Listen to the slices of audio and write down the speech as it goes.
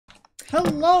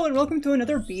Hello and welcome to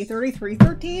another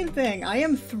b3313 thing. I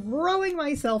am throwing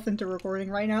myself into recording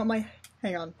right now.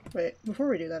 Hang on, wait, before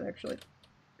we do that actually.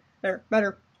 There,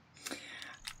 better.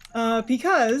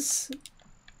 Because...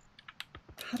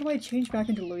 How do I change back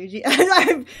into Luigi?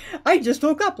 I just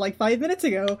woke up like 5 minutes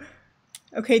ago.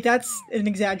 Okay, that's an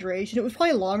exaggeration. It was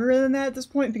probably longer than that at this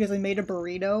point because I made a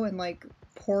burrito and like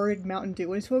poured Mountain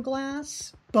Dew into a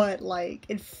glass. But like,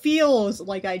 it feels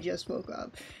like I just woke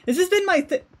up. This has been my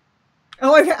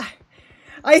Oh,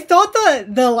 I thought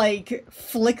the like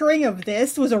flickering of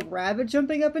this was a rabbit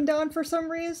jumping up and down for some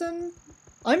reason.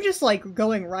 I'm just like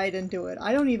going right into it.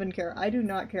 I don't even care. I do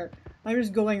not care. I'm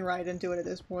just going right into it at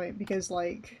this point because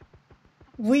like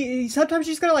sometimes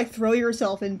you just gotta like throw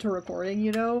yourself into recording,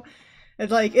 you know?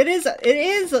 It's like it is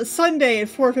a Sunday at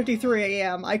 4:53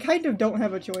 a.m. I kind of don't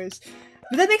have a choice.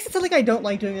 But that makes it sound like I don't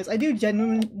like doing this. I do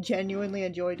genuinely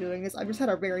enjoy doing this. I've just had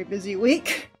a very busy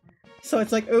week. So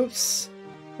it's like, oops,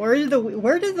 where did the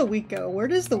week go? Where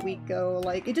does the week go?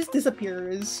 Like, it just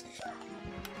disappears.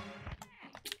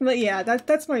 But yeah,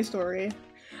 that's my story.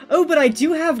 Oh, but I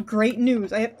do have great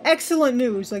news. I have excellent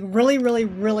news. Like, really, really,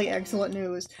 really excellent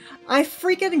news. I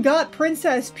freaking got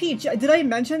Princess Peach. Did I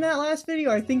mention that last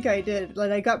video? I think I did. Like,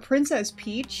 I got Princess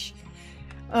Peach,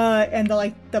 and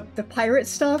the pirate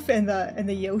stuff and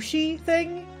the Yoshi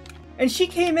thing. And she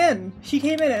came in. She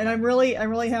came in, and I'm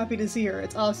really happy to see her.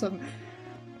 It's awesome.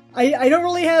 I don't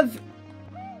really have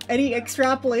any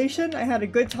extrapolation. I had a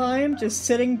good time just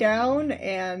sitting down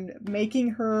and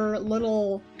making her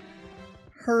little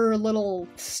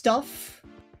stuff.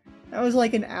 That was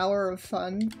like an hour of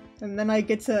fun. And then I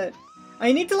need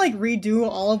to like redo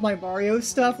all of my Mario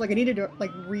stuff. Like I need to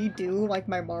like redo like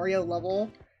my Mario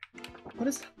level. What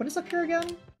is up here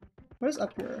again? What is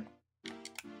up here?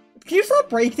 Can you stop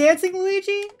breakdancing,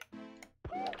 Luigi?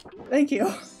 Thank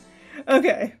you.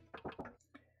 Okay.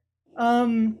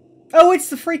 Oh, it's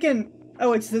the freaking...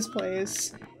 Oh, it's this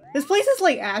place. This place is,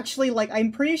 like, actually, like,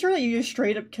 I'm pretty sure that you just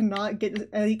straight up cannot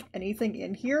get, like, anything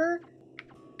in here.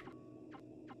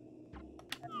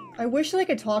 I wish that I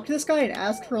could talk to this guy and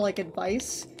ask for, like,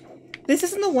 advice. This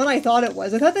isn't the one I thought it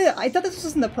was. I thought this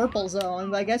was in the purple zone,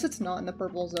 but I guess it's not in the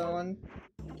purple zone.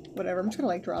 Whatever, I'm just gonna,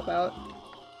 like, drop out.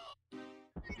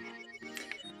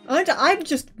 I'm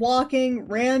just walking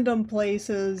random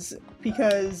places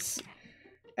because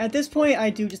at this point I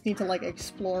do just need to like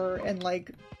explore and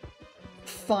like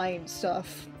find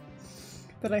stuff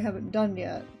that I haven't done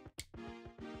yet.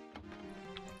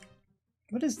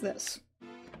 What is this?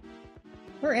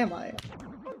 Where am I?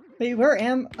 Wait,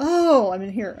 Oh, I'm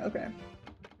in here. Okay.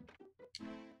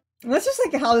 And that's just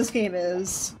like how this game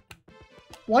is.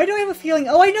 Why do I have a feeling-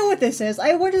 Oh, I know what this is!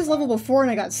 I went to this level before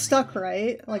and I got stuck,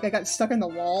 right? Like, I got stuck in the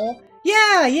wall?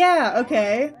 Yeah,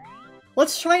 okay.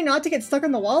 Let's try not to get stuck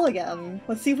in the wall again.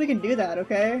 Let's see if we can do that,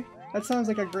 okay? That sounds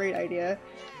like a great idea.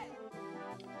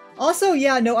 Also,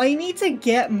 yeah, no, I need to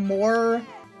get more,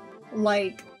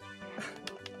 like...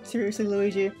 Seriously,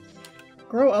 Luigi.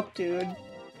 Grow up, dude.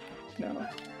 No.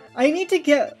 I need to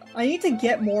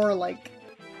get more, like...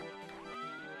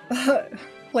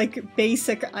 like,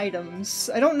 basic items.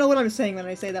 I don't know what I'm saying when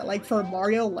I say that. Like, for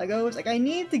Mario Legos, like, I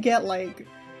need to get, like,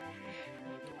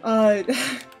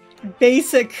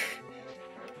 basic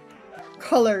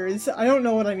colors. I don't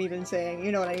know what I'm even saying.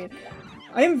 You know what I mean?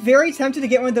 I am very tempted to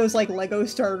get one of those, like, Lego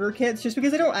starter kits, just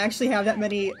because I don't actually have that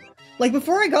many... Like,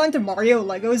 before I got into Mario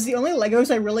Legos, the only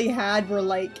Legos I really had were,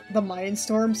 like, the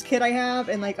Mindstorms kit I have,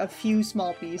 and, like, a few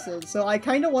small pieces. So I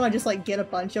kind of want to just, like, get a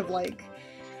bunch of, like,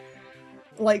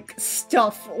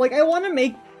 stuff. Like, I want to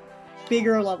make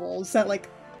bigger levels that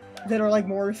are like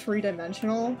more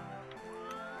three-dimensional.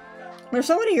 There's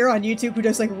somebody here on YouTube who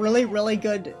does like really, really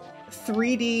good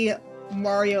 3D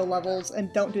Mario levels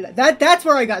and don't do that. That's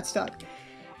where I got stuck.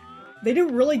 They do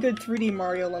really good 3D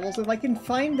Mario levels. If I can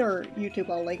find their YouTube,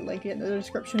 I'll like link it in the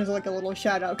description as like a little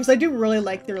shout out because I do really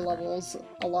like their levels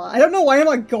a lot. I don't know why I'm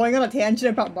like going on a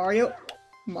tangent about Mario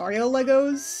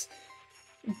Legos,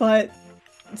 but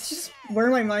it's just where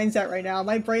my mind's at right now.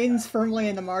 My brain's firmly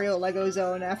in the Mario Lego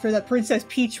zone after the Princess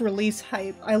Peach release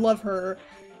hype. I love her.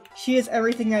 She is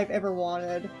everything I've ever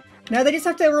wanted. Now they just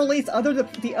have to release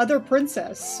the other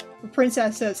princesses.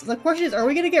 The question is, are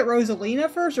we gonna get Rosalina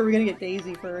first, or are we gonna get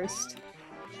Daisy first?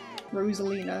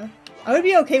 Rosalina. I would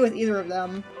be okay with either of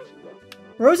them.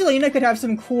 Rosalina could have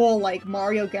some cool, like,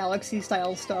 Mario Galaxy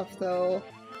style stuff, though.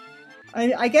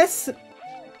 I guess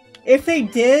if they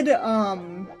did,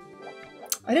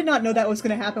 I did not know that was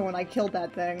gonna happen when I killed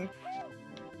that thing.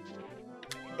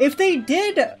 If they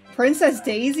did Princess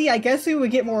Daisy, I guess we would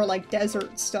get more, like,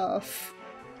 desert stuff.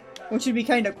 Which would be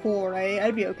kinda cool, right?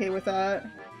 I'd be okay with that.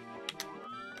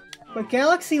 But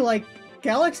Galaxy, like,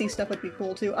 galaxy stuff would be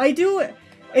cool too. I do.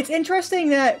 It's interesting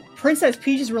that Princess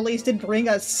Peach's release did bring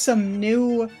us some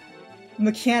new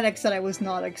mechanics that I was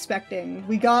not expecting.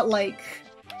 We got like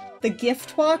the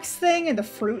gift box thing and the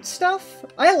fruit stuff.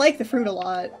 I like the fruit a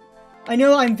lot. I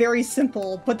know I'm very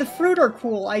simple, but the fruit are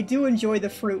cool. I do enjoy the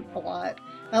fruit a lot.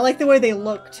 I like the way they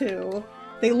look too.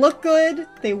 They look good,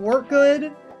 they work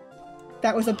good.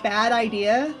 That was a bad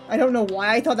idea. I don't know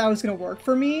why I thought that was gonna work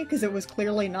for me, because it was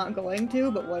clearly not going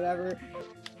to, but whatever.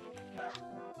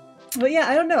 But yeah,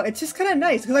 I don't know, it's just kind of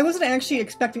nice, because I wasn't actually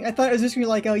expecting- I thought it was just gonna be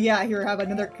like, oh yeah, here, have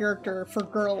another character for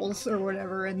girls, or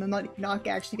whatever, and then not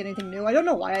actually get anything new. I don't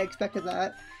know why I expected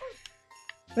that.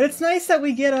 But it's nice that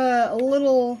we get a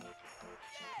little...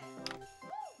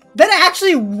 That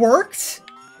actually worked?!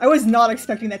 I was not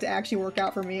expecting that to actually work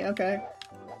out for me, okay.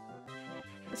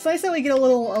 It's nice that we get a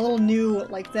little new,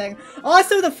 like, thing.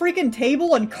 Also, the freaking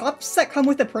table and cups that come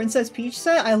with the Princess Peach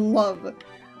set, I love.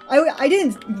 I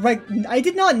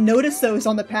did not notice those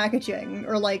on the packaging,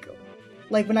 or like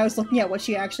when I was looking at what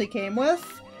she actually came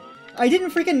with. I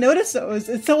didn't freaking notice those,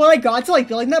 and so when I got to, like,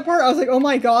 building that part, I was like, oh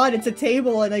my god, it's a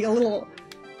table and, like, a little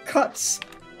cups.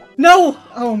 No!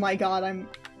 Oh my god, I'm...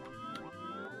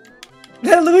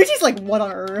 Luigi's like, what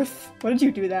on earth? What did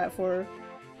you do that for?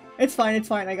 It's fine,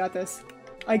 I got this.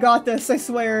 I got this, I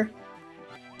swear.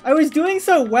 I was doing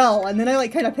so well, and then I,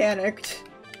 like, kind of panicked.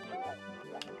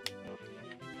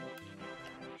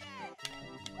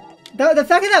 The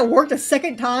fact that that worked a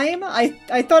second time,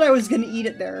 I thought I was gonna eat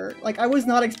it there. Like, I was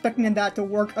not expecting that to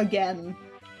work again.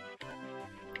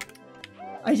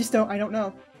 I don't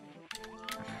know.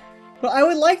 But I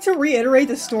would like to reiterate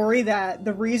the story that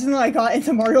the reason I got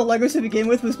into Mario Legos to begin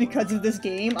with was because of this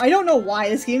game. I don't know why,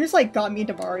 this game just, like, got me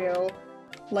into Mario.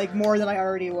 Like, more than I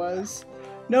already was.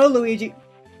 No, Luigi.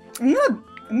 I'm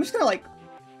just gonna, like,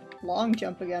 long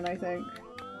jump again, I think.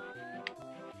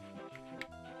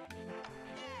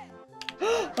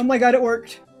 Oh my god, it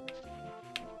worked.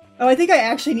 Oh, I think I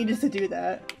actually needed to do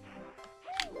that.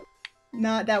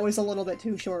 That was a little bit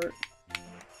too short.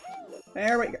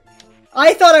 There we go.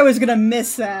 I thought I was gonna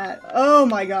miss that. Oh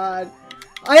my god.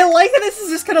 I like that this is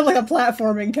just kind of like a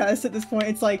platforming test at this point.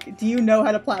 It's like, do you know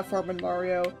how to platform in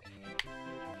Mario?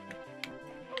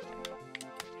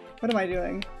 What am I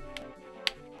doing?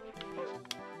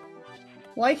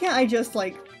 Why can't I just,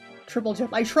 like, triple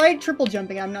jump? I tried triple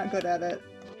jumping, I'm not good at it.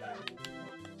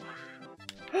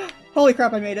 Holy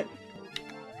crap, I made it.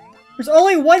 There's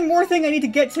only one more thing I need to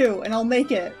get to, and I'll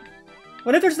make it.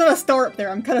 What if there's not a star up there?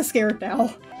 I'm kind of scared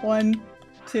now. 1,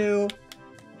 2,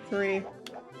 3.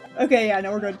 Okay, yeah,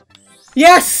 no, we're good.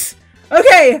 Yes!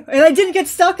 Okay! And I didn't get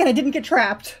stuck and I didn't get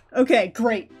trapped. Okay,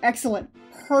 great. Excellent.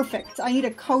 Perfect. I need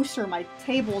a coaster. My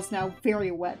table is now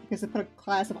very wet because I put a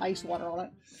glass of ice water on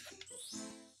it.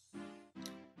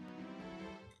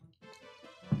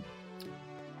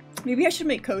 Maybe I should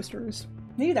make coasters.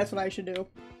 Maybe that's what I should do.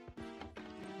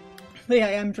 But yeah,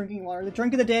 I am drinking water. The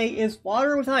drink of the day is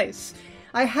water with ice.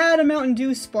 I had a Mountain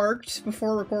Dew sparked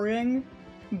before recording,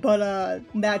 but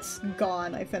that's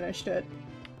gone. I finished it.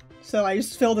 So I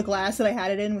just filled the glass that I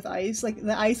had it in with ice. Like,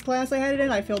 the ice glass I had it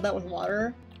in, I filled that with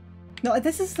water. No,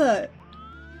 this is the...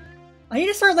 I need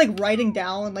to start, like, writing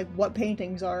down, like, what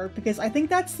paintings are, because I think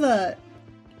that's the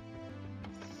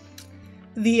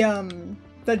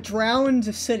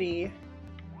drowned city.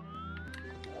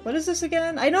 What is this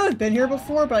again? I know I've been here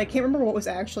before, but I can't remember what was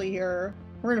actually here.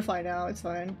 We're gonna find out, it's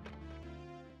fine.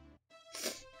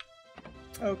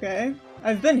 Okay.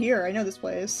 I've been here, I know this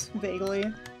place.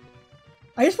 Vaguely.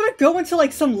 I just want to go into,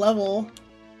 like, some level.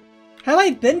 Have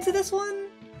I been to this one?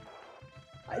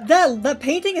 That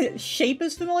painting shape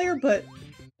is familiar, but...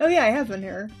 Oh yeah, I have been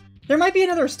here. There might be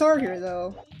another star here,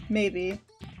 though. Maybe.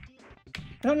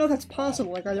 I don't know if that's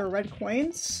possible. Like, are there red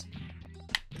coins?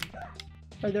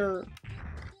 Are there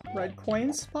red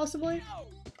coins, possibly?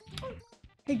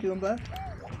 Hey, Goomba.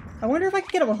 I wonder if I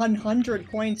could get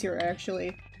 100 coins here,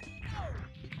 actually.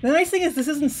 The nice thing is, this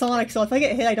isn't Sonic, so if I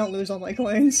get hit, I don't lose all my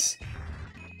coins.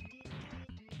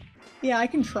 Yeah, I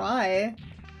can try.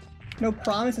 No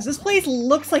promises. This place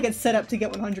looks like it's set up to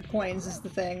get 100 coins, is the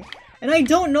thing. And I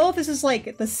don't know if this is,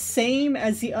 like, the same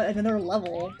as the another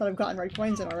level that I've gotten red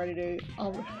coins in already, dude.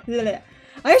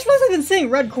 I suppose I've been saying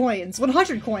red coins.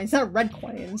 100 coins, not red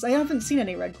coins. I haven't seen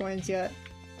any red coins yet.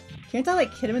 Can't I,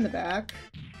 like, hit him in the back?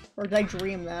 Or did I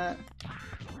dream that?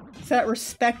 Is that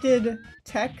respected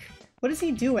tech? What is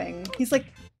he doing? He's like,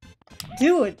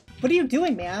 dude, what are you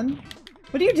doing, man?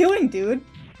 What are you doing, dude?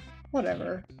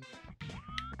 Whatever.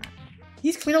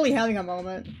 He's clearly having a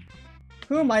moment.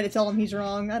 Who am I to tell him he's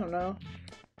wrong? I don't know.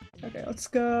 Okay, let's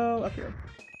go up here.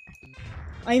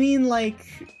 I mean, like,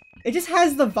 it just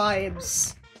has the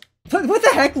vibes What the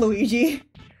heck, Luigi?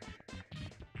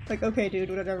 Like, okay, dude,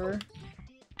 whatever.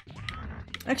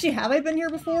 Actually, have I been here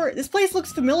before? This place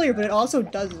looks familiar, but it also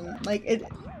doesn't. Like, it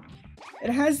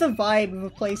has the vibe of a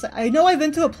place. I know I've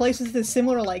been to a place with a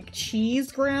similar, like,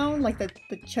 cheese ground, like the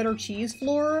cheddar cheese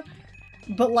floor,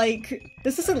 but, like,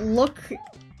 this doesn't look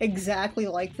exactly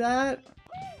like that.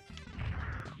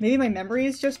 Maybe my memory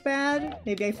is just bad?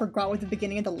 Maybe I forgot what the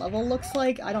beginning of the level looks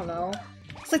like? I don't know.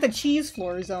 It's like the cheese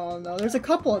floor zone, though. There's a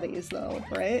couple of these, though,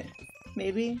 right?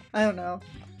 Maybe? I don't know.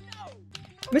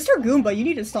 Mr. Goomba, you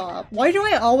need to stop. Why do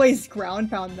I always ground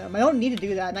pound them? I don't need to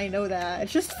do that, and I know that.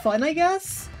 It's just fun, I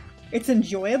guess? It's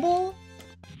enjoyable?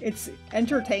 It's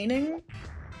entertaining?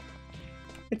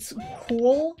 It's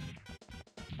cool?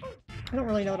 I don't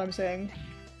really know what I'm saying.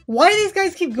 Why do these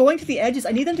guys keep going to the edges?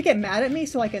 I need them to get mad at me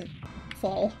so I can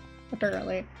fall,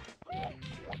 apparently.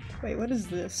 Wait, what is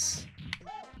this?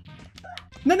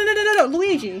 No, no, no, no, no, no,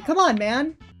 Luigi! Come on,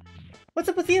 man! What's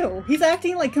up with you? He's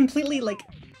acting like completely, like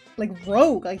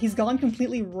rogue. Like, he's gone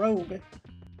completely rogue.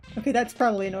 Okay, that's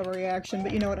probably an overreaction,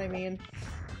 but you know what I mean.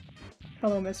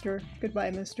 Hello, mister. Goodbye,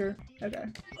 mister. Okay.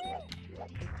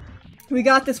 We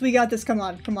got this, we got this. Come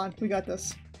on, come on. We got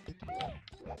this.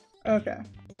 Okay.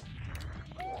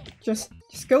 Just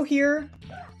go here.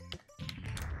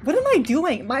 What am I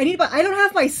doing? I don't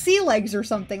have my sea legs or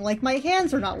something. Like, my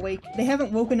hands are not awake. They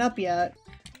haven't woken up yet.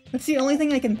 That's the only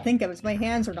thing I can think of is my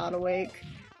hands are not awake.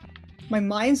 My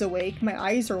mind's awake. My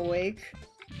eyes are awake.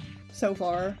 So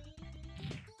far.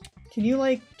 Can you,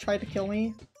 like, try to kill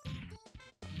me?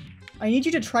 I need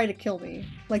you to try to kill me.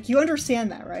 Like, you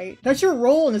understand that, right? That's your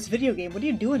role in this video game. What are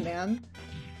you doing, man?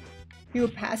 You a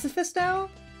pacifist now?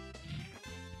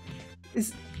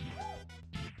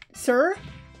 Sir?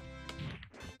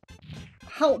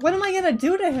 What am I gonna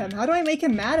do to him? How do I make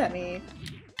him mad at me?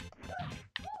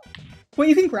 Wait,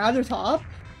 you can grab their top?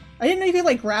 I didn't know you could,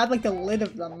 like, grab, like, the lid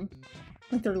of them.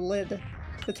 Like, their lid.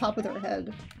 The top of their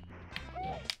head.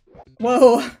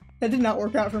 Whoa! That did not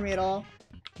work out for me at all.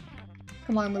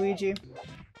 Come on, Luigi.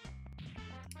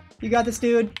 You got this,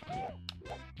 dude.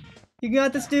 You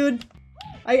got this, dude.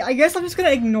 I guess I'm just gonna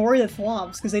ignore the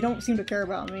thwomps, because they don't seem to care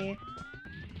about me.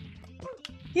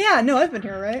 Yeah, no, I've been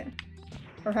here, right?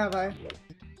 Or have I?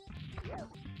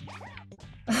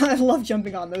 I love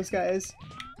jumping on those guys.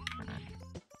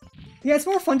 Yeah, it's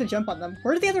more fun to jump on them.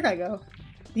 Where did the other guy go?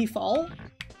 Did he fall?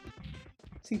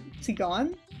 Is he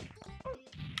gone?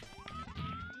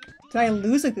 Did I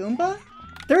lose a Goomba?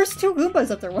 There's 2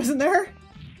 Goombas up there, wasn't there?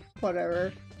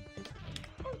 Whatever.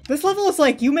 This level is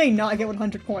like, you may not get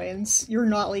 100 coins. You're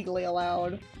not legally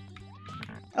allowed.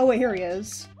 Oh wait, here he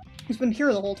is. He's been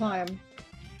here the whole time.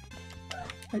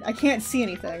 I can't see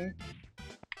anything.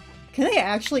 Can they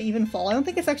actually even fall? I don't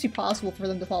think it's actually possible for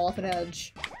them to fall off an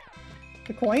edge.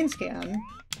 The coins can.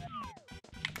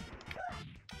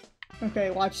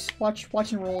 Okay, watch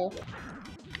and roll.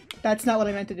 That's not what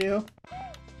I meant to do.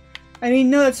 I mean,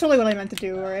 no, that's totally what I meant to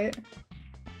do, right?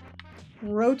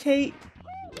 Rotate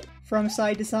from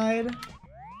side to side.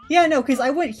 Yeah, no, because I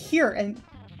went here and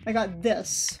I got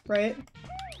this, right?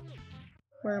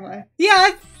 Where am I?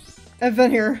 Yeah, I've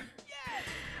been here.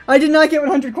 I did not get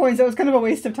 100 coins. That was kind of a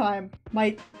waste of time.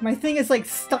 My thing is, like,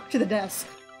 stuck to the desk.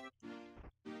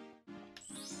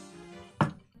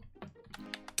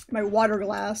 My water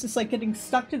glass is, like, getting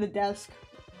stuck to the desk.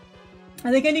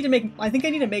 I think I need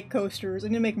to make coasters. I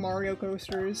need to make Mario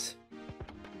coasters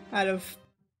out of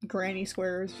granny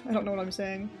squares. I don't know what I'm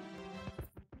saying.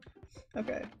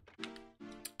 Okay.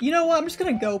 You know what? I'm just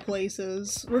gonna go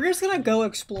places. We're just gonna go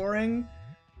exploring.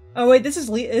 Oh wait, this is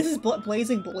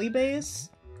Blazing Bully Base?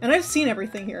 And I've seen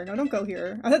everything here. No, don't go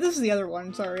here. I thought this was the other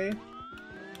one, sorry.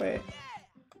 Wait.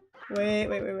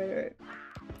 Wait.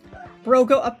 Bro,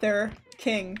 go up there.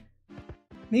 King.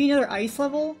 Maybe another ice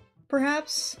level,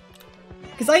 perhaps?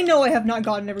 Because I know I have not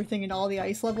gotten everything in all the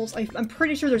ice levels. I'm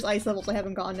pretty sure there's ice levels I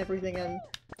haven't gotten everything in.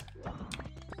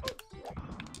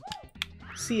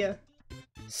 See ya.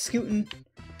 Scootin'.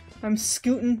 I'm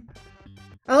scootin'.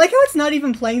 I like how it's not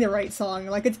even playing the right song.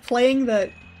 Like, it's playing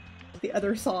the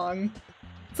other song.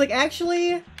 It's like,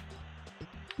 actually,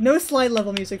 no slide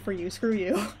level music for you. Screw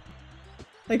you.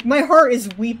 Like, my heart is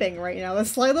weeping right now. The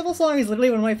slide level song is literally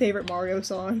one of my favorite Mario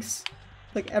songs.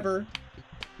 Like, ever.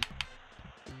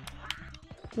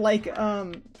 Like,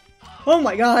 oh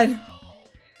my god.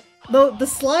 The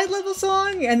slide level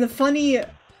song and the funny,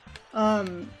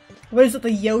 what is it,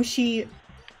 the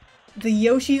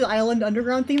Yoshi's Island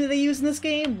Underground theme that they use in this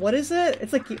game? What is it?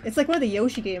 It's like one of the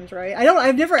Yoshi games, right?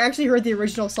 I've never actually heard the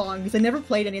original song because I never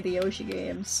played any of the Yoshi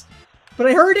games. But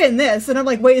I heard it in this, and I'm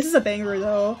like, wait, this is a banger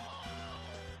though.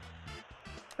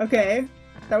 Okay.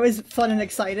 That was fun and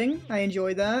exciting. I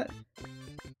enjoyed that.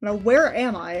 Now, where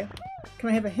am I? Can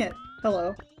I have a hint?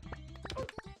 Hello.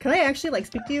 Can I actually, like,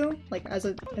 speak to you? Like, as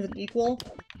an equal?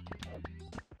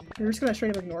 You're just gonna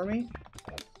straight up ignore me?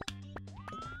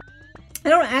 I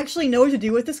don't actually know what to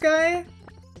do with this guy.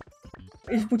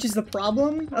 Which is the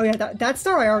problem. Oh yeah, that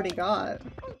star I already got.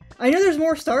 I know there's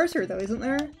more stars here though, isn't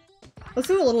there? Let's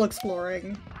do a little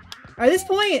exploring. At this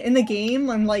point in the game,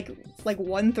 I'm like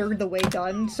 1/3 the way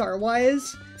done,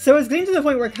 star-wise. So it's getting to the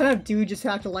point where I kind of do just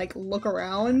have to like look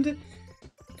around.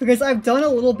 Because I've done a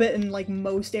little bit in like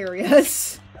most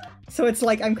areas. So it's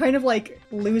like, I'm kind of like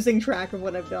losing track of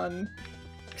what I've done.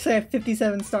 Because I have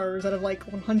 57 stars out of like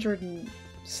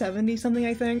 170 something,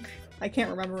 I think. I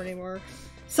can't remember anymore.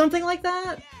 Something like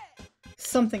that?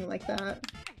 Something like that.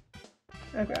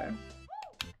 Okay.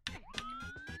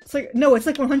 It's like, no, it's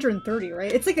like 130,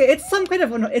 right? It's like, it's some kind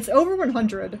of, it's over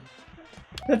 100.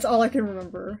 That's all I can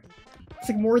remember. It's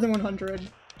like more than 100.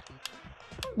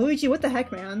 Luigi, what the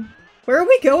heck, man? Where are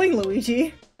we going,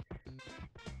 Luigi?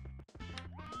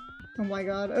 Oh my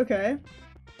god, okay.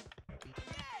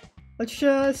 Let's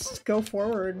just go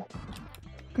forward.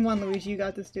 Come on, Luigi, you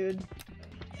got this, dude.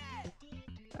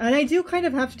 And I do kind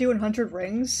of have to do 100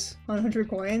 rings on 100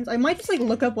 coins. I might just like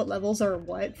look up what levels are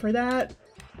what for that.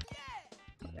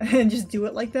 And just do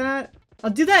it like that. I'll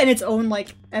do that in its own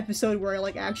like episode where I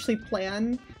like actually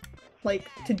plan like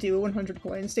to do 100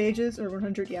 coin stages or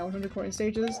 100 coin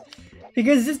stages.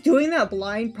 Because just doing that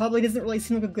blind probably doesn't really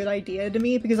seem like a good idea to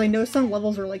me because I know some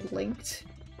levels are like linked.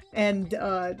 And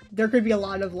there could be a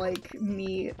lot of like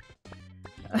me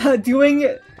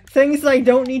doing things that I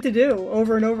don't need to do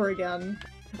over and over again.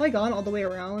 Have I gone all the way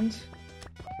around?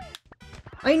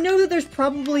 I know that there's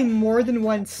probably more than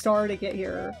one star to get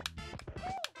here.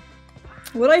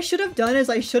 What I should have done is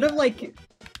I should have like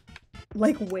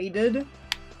waited.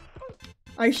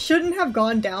 I shouldn't have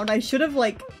gone down. I should have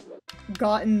like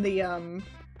gotten the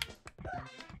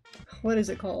what is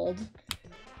it called?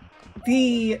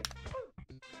 The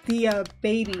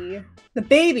baby. The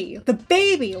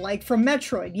baby, like from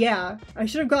Metroid, yeah. I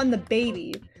should have gotten the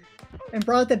baby and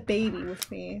brought the baby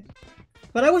with me.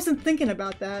 But I wasn't thinking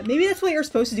about that. Maybe that's what you're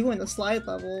supposed to do in the slide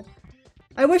level.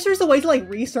 I wish there's a way to like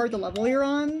restart the level you're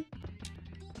on.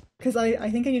 Because I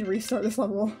think I need to restart this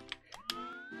level.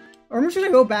 Or I'm just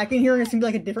gonna go back in here and it's gonna be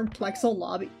like a different Plexel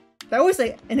lobby. That was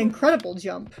like an incredible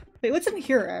jump. Wait, what's in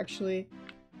here actually?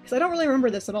 Because I don't really remember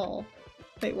this at all.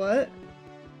 Wait, what?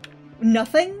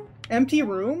 Nothing? Empty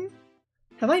room?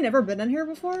 Have I never been in here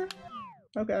before?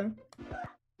 Okay.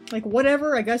 Like,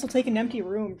 whatever, I guess I'll take an empty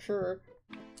room, sure.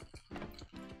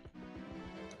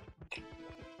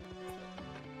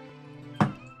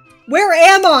 Where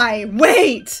am I?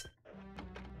 Wait!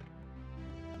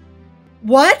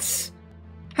 What?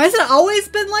 Has it always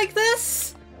been like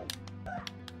this?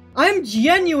 I'm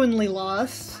genuinely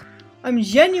lost. I'm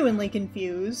genuinely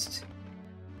confused.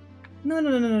 No,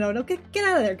 get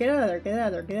out of there, get out of there, get out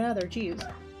of there, get out of there,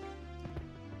 jeez.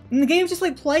 And the game's just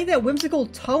like playing that whimsical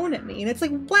tone at me, and it's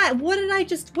like, what did I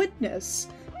just witness?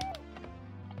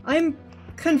 I'm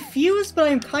confused,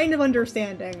 but I'm kind of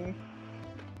understanding.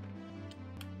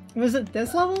 Was it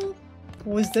this level?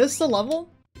 Was this the level?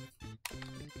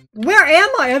 Where am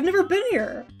I? I've never been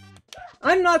here!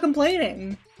 I'm not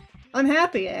complaining. I'm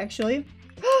happy, actually.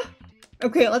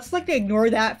 Okay, let's like ignore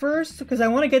that first, because I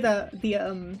want to get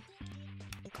the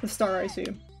star I see.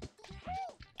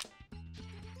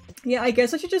 Yeah, I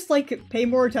guess I should just like pay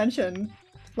more attention,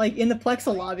 like in the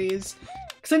Plexel lobbies.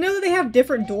 Because I know that they have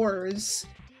different doors.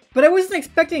 But I wasn't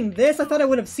expecting this, I thought I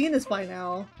would have seen this by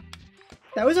now.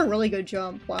 That was a really good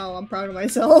jump. Wow, I'm proud of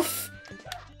myself.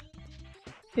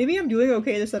 Maybe I'm doing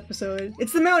okay this episode.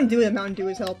 It's the Mountain Dew, and Mountain Dew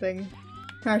is helping.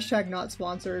 Hashtag not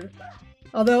sponsored.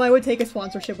 Although I would take a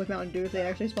sponsorship with Mountain Dew if they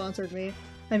actually sponsored me.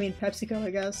 I mean, PepsiCo, I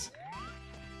guess.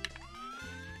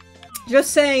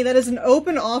 Just saying, that is an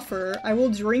open offer. I will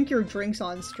drink your drinks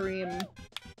on stream.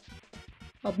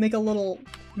 I'll make a little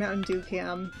Mountain Dew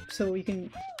cam so you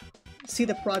can see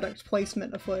the product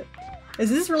placement afoot. Is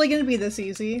this really gonna be this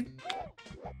easy?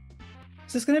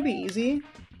 Is this gonna be easy?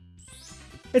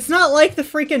 It's not like the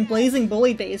freaking Blazing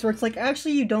Bully days where it's like,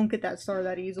 actually you don't get that star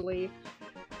that easily.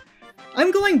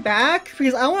 I'm going back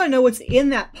because I want to know what's in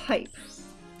that pipe.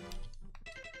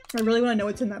 I really want to know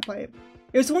what's in that pipe.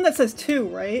 It was the one that says 2,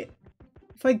 right?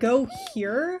 If I go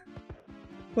here,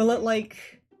 will it like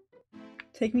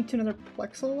take me to another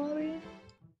Plexel lobby?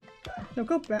 No,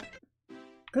 go back.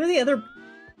 Go to the other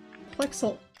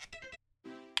Plexel.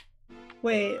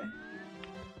 Wait.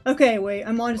 Okay, wait,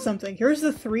 I'm onto something. Here's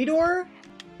the 3 door.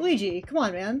 Luigi, come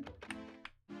on, man.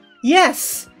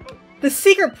 Yes! The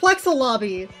secret Plexel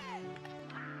lobby!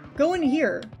 Go in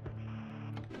here.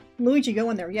 Luigi, go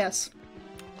in there. Yes.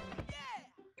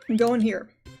 Go in here.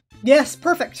 Yes,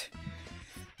 perfect.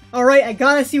 Alright, I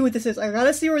gotta see what this is. I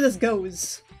gotta see where this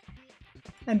goes.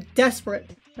 I'm desperate.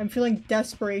 I'm feeling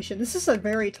desperation. This is a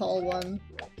very tall one.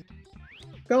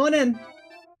 Going in.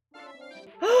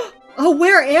 Oh,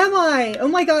 where am I? Oh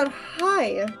my god,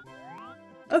 hi.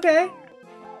 Okay.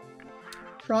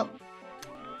 Drop.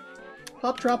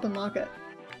 Pop, drop, and lock it.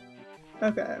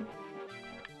 Okay.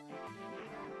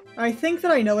 I think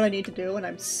that I know what I need to do, and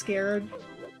I'm scared.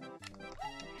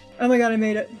 Oh my god, I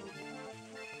made it.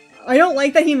 I don't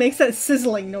like that he makes that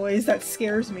sizzling noise. That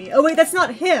scares me. Oh wait, that's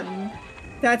not him!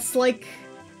 That's like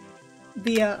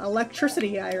the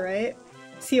electricity guy, right?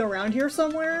 Is he around here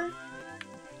somewhere?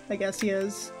 I guess he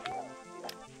is.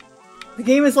 The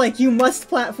game is like, you must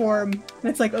platform. And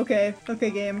it's like, okay, okay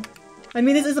game. I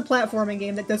mean, this is a platforming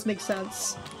game, that does make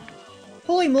sense.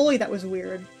 Holy moly, that was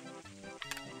weird.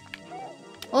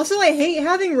 Also, I hate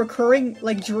having recurring,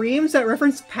 like, dreams that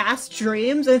reference past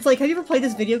dreams, and it's like, have you ever played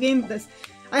this video game?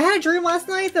 I had a dream last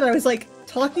night that I was, like,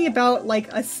 talking about, like,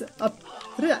 did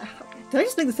I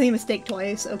just make the same mistake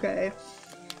twice? Okay.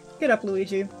 Get up,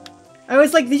 Luigi. I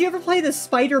was like, did you ever play this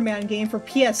Spider-Man game for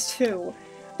PS2?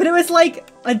 But it was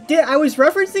like, I was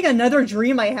referencing another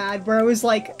dream I had where I was,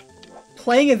 like,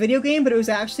 playing a video game, but it was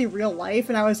actually real life,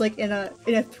 and I was, like, in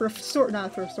a thrift store, not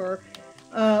a thrift store,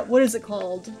 what is it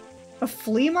called? A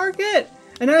flea market?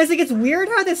 And I was like, it's weird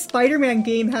how this Spider-Man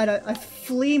game had a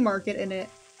flea market in it.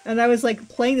 And I was like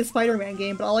playing the Spider-Man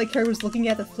game, but all I cared was looking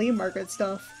at the flea market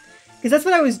stuff. Because that's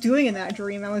what I was doing in that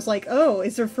dream. I was like, oh,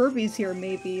 is there Furbies here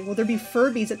maybe? Will there be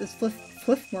Furbies at this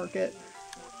flip market?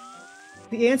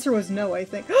 The answer was no, I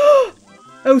think.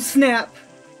 Oh snap!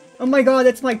 Oh my god,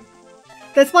 that's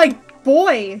my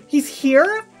boy! He's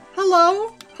here?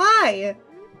 Hello? Hi!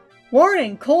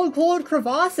 Warning! Cold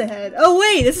crevasse ahead! Oh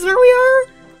wait, this is where we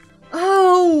are?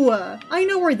 Oh! I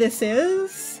know where this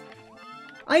is!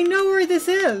 I know where this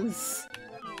is!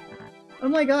 Oh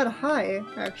my god, hi,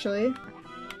 actually.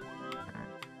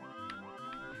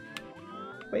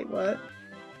 Wait, what?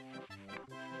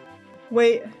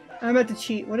 Wait, I'm about to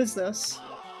cheat. What is this?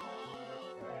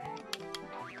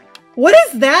 What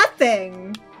is that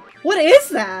thing? What is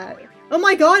that? Oh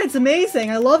my god, it's amazing!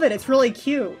 I love it, it's really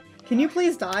cute. Can you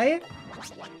please die?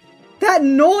 That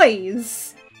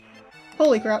noise!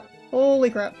 Holy crap. Holy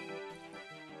crap.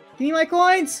 Give me my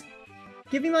coins!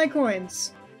 Give me my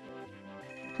coins.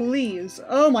 Please.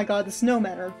 Oh my god, the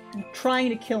snowmen are trying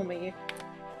to kill me.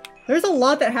 There's a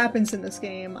lot that happens in this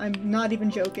game. I'm not even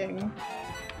joking.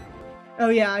 Oh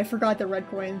yeah, I forgot the red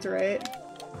coins, right?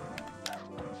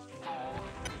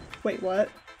 Wait, what?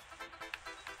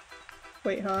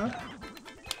 Wait, huh?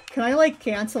 Can I, like,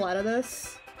 cancel out of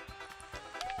this?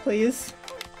 Please?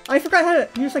 I forgot how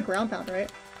to use, like, ground pound,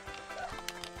 right?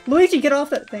 Luigi, get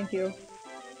off that- thank you.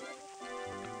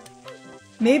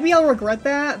 Maybe I'll regret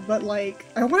that, but, like,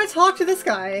 I want to talk to this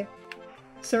guy.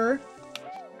 Sir?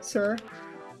 Sir?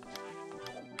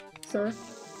 Sir?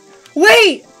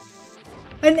 Wait!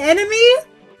 An enemy?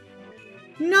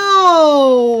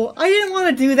 No! I didn't want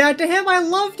to do that to him! I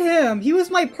loved him! He was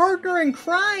my partner in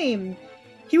crime!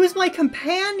 He was my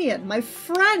companion, my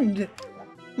friend!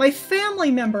 My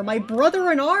family member, my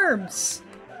brother in arms!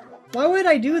 Why would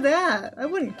I do that? I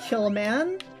wouldn't kill a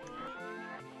man.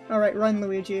 Alright, run,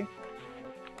 Luigi.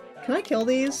 Can I kill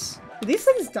these? Do these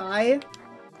things die?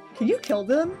 Can you kill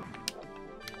them?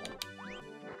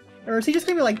 Or is he just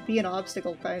gonna be an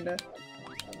obstacle, kinda?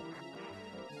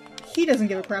 He doesn't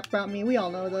give a crap about me, we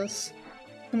all know this.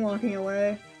 I'm walking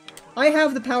away. I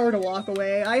have the power to walk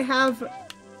away.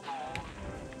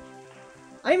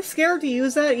 I'm scared to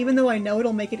use that, even though I know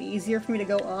it'll make it easier for me to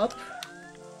go up.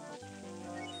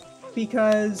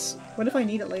 Because, what if I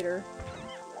need it later?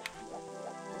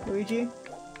 Luigi?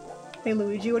 Hey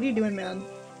Luigi, what are you doing, man?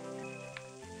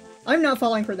 I'm not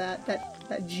falling for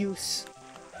that juice.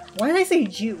 Why did I say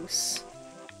juice?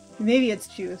 Maybe it's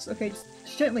juice. Okay, just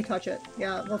gently touch it.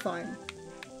 Yeah, we're fine.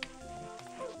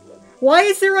 Why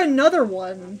is there another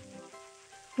one?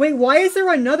 Wait, why is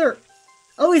there another-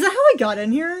 Oh, is that how I got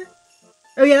in here?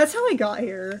 Oh yeah, that's how I got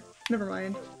here. Never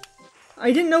mind.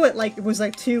 I didn't know it was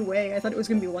two-way. I thought it was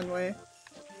gonna be one-way.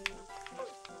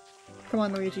 Come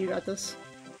on, Luigi, you got this.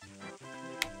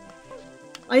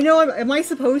 I know, am I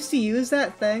supposed to use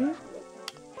that thing?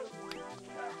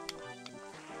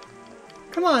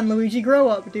 Come on, Luigi, grow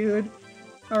up, dude.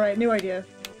 Alright, new idea.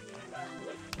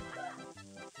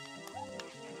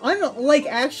 I'm,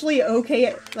 actually okay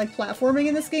at, platforming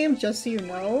in this game, just so you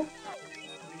know.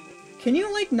 Can you,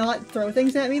 not throw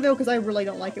things at me, though? Because I really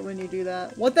don't like it when you do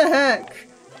that. What the heck?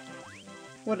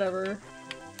 Whatever.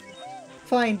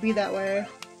 Fine, be that way.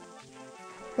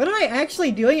 What am I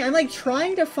actually doing? I'm like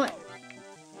trying to find-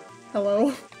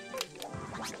 Hello?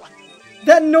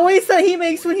 That noise that he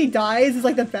makes when he dies is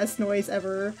like the best noise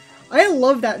ever. I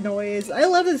love that noise. I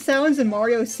love the sounds in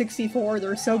Mario 64.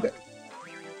 They're so good.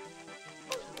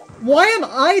 Why am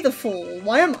I the fool?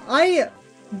 Why am I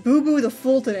Boo Boo the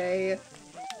fool today?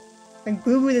 And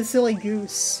Boo Boo the silly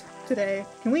goose today?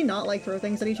 Can we not like throw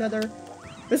things at each other?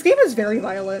 This game is very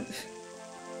violent.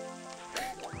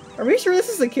 Are we sure this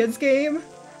is a kid's game?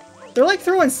 They're like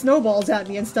throwing snowballs at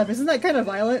me and stuff. Isn't that kind of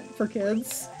violent for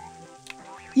kids?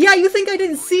 Yeah, you think I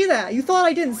didn't see that? You thought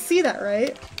I didn't see that,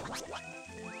 right?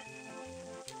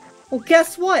 Well,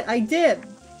 guess what? I did.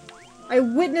 I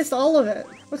witnessed all of it.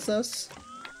 What's this?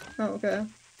 Oh, okay.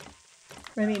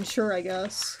 I mean, sure, I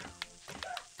guess.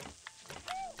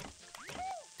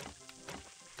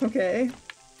 Okay.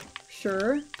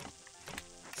 Sure.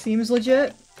 Seems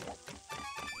legit.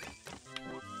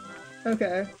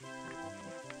 Okay.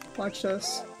 Watch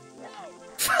this.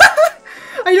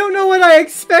 I don't know what I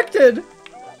expected!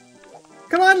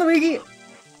 Come on, Luigi!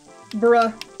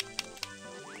 Bruh.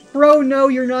 Bro, no,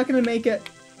 you're not gonna make it.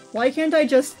 Why can't I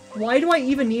just- why do I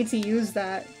even need to use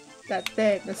that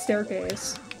thing, the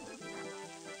staircase?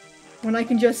 When I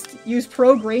can just use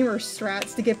pro gamer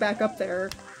strats to get back up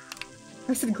there.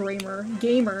 I said gamer.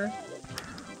 Gamer.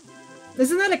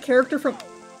 Isn't that a character from-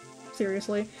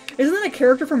 seriously? Isn't that a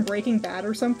character from Breaking Bad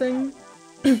or something?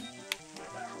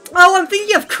 Oh, I'm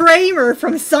thinking of Kramer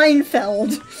from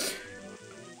Seinfeld!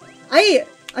 I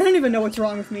don't even know what's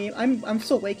wrong with me. I'm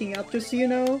still waking up, just so you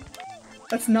know.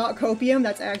 That's not copium,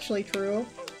 that's actually true.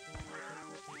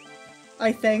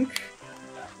 I think.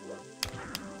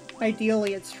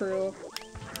 Ideally, it's true.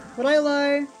 Would I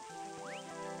lie?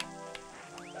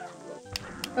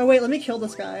 Oh wait, let me kill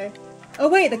this guy. Oh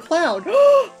wait, the cloud!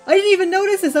 I didn't even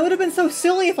notice this! I would have been so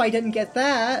silly if I didn't get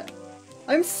that!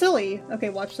 I'm silly. Okay,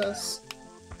 watch this.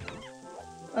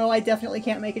 Oh, I definitely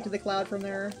can't make it to the cloud from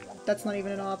there. That's not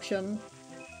even an option.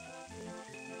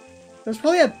 There's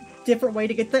probably a different way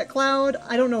to get that cloud.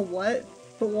 I don't know what,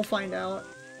 but we'll find out.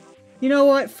 You know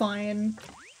what? Fine.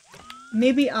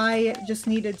 Maybe I just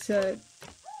needed to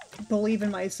believe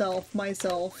in myself.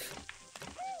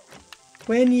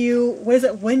 When you- what is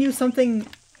it? When you something-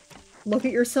 look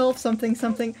at yourself, something.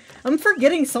 I'm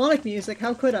forgetting Sonic music,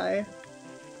 how could I?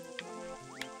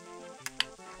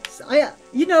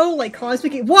 You know, like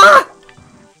Cosmic- WHAT?!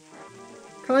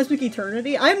 Cosmic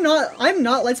Eternity? I'm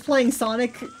not Let's Playing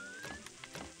Sonic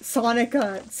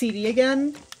CD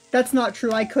again. That's not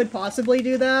true, I could possibly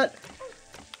do that.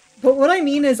 But what I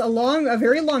mean is, a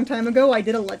very long time ago, I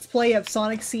did a Let's Play of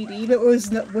Sonic CD, but it was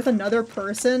with another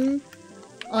person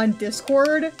on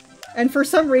Discord, and for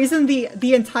some reason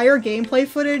the entire gameplay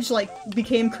footage, like,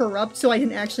 became corrupt, so I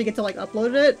didn't actually get to, like,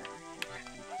 upload it.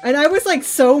 And I was, like,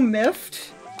 so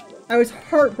miffed. I was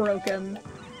heartbroken.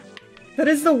 That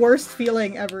is the worst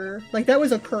feeling ever. Like, that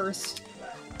was a curse.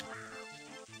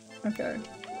 Okay.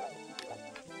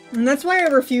 And that's why I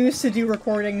refuse to do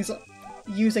recordings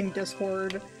using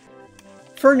Discord.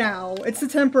 For now. It's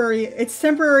temporary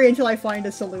until I find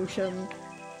a solution.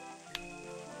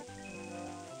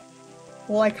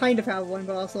 Well, I kind of have one,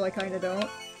 but also I kind of don't.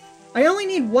 I only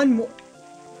need one more-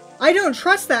 I don't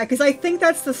trust that, because I think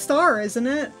that's the star, isn't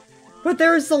it? But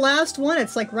there's the last one,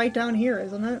 it's like right down here,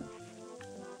 isn't it?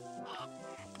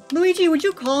 Luigi, would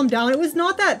you calm down? It was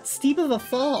not that steep of a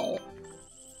fall.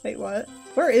 Wait, what?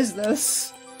 Where is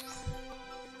this?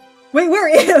 Wait,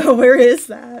 where is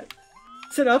that?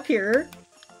 Is it up here?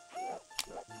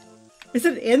 Is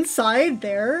it inside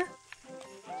there?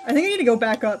 I think I need to go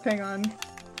back up, hang on.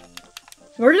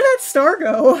 Where did that star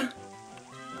go?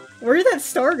 Where did that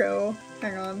star go?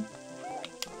 Hang on.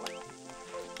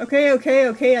 Okay,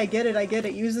 I get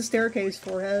it. Use the staircase,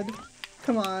 forehead.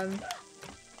 Come on.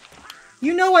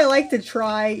 You know I like to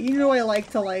try. You know I like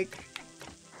to, like,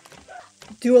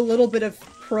 do a little bit of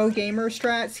pro gamer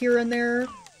strats here and there.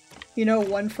 You know,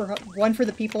 one for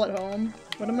the people at home.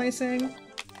 What am I saying?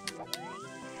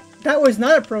 That was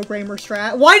not a pro gamer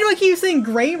strat. Why do I keep saying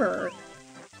Kramer?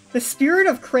 The spirit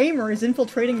of Kramer is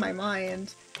infiltrating my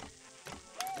mind.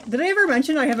 Did I ever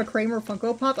mention I have a Kramer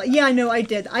Funko Pop? Yeah, I know I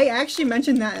did. I actually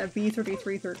mentioned that in a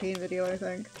b3313 video, I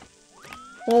think.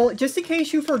 Well, just in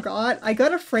case you forgot, I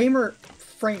got a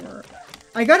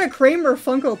I got a Kramer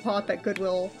Funko Pop at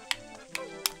Goodwill.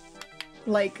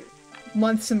 Like,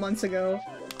 months and months ago.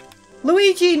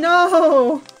 Luigi,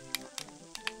 no!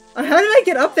 How did I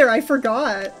get up there? I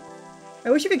forgot.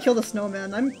 I wish I could kill the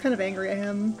snowman. I'm kind of angry at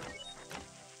him.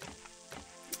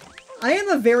 I am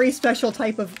a very special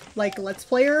type of, like, Let's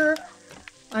Player.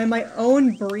 I'm my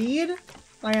own breed.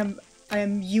 I am I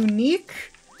am unique.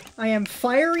 I am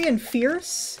fiery and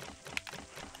fierce.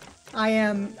 I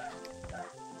am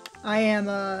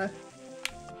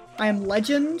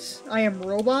legend. I am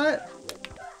robot.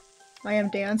 I am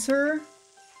dancer.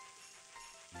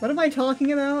 What am I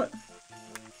talking about?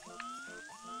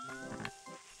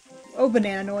 Oh,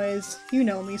 banana noise. You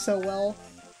know me so well.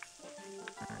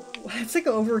 It's like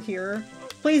over here.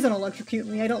 Please don't electrocute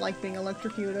me. I don't like being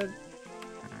electrocuted.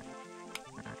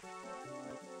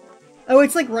 Oh,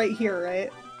 it's like right here,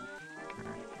 right?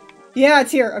 Yeah,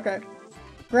 it's here. Okay.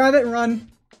 Grab it and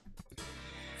run.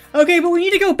 Okay, but we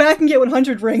need to go back and get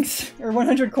 100 rings, or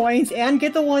 100 coins, and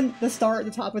get the star at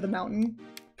the top of the mountain.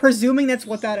 Presuming that's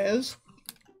what that is.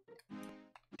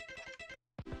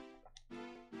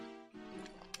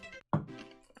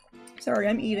 Sorry,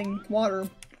 I'm eating water.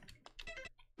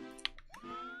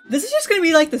 This is just gonna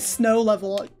be like the snow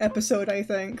level episode, I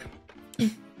think.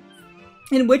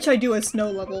 In which I do a snow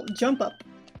level. Jump up.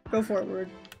 Go forward.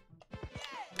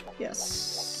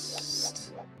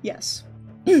 Yes. Yes.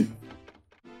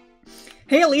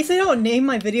 Hey, at least I don't name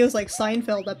my videos like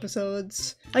Seinfeld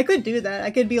episodes. I could do that.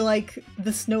 I could be like,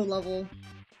 the snow level.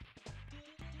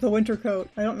 The winter coat.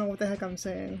 I don't know what the heck I'm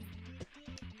saying.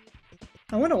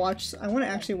 I want to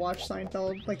actually watch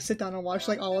Seinfeld. Like, sit down and watch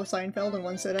like all of Seinfeld in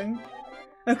one sitting.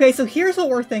 Okay, so here's what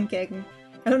we're thinking.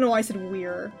 I don't know why I said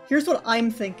we're. Here's what I'm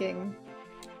thinking.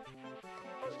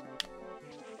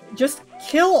 Just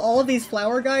kill all of these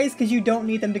flower guys, because you don't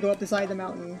need them to go up the side of the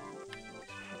mountain.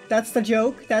 That's the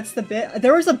joke. That's the bit.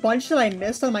 There was a bunch that I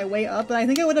missed on my way up, and I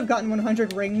think I would have gotten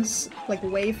 100 rings, like,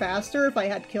 way faster if I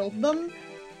had killed them.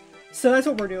 So that's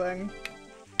what we're doing.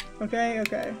 Okay,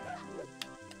 okay.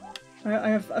 I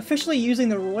have officially using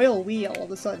the royal we all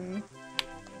of a sudden.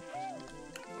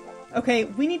 Okay,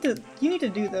 you need to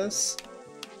do this.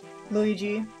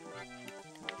 Luigi.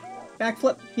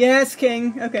 Backflip. Yes,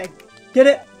 king. Okay. Did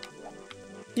it.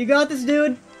 You got this,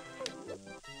 dude.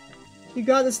 You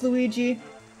got this, Luigi.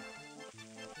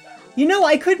 You know,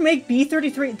 I could make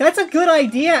B33. That's a good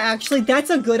idea, actually. That's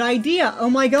a good idea. Oh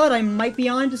my god, I might be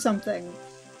onto something.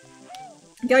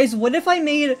 Guys, what if I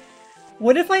made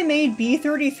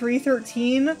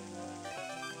B3313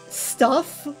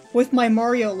 stuff with my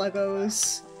Mario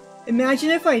Legos? Imagine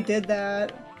if I did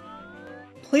that.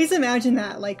 Please imagine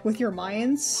that, like, with your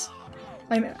minds.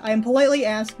 I'm politely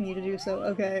asking you to do so,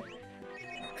 okay.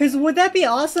 Because would that be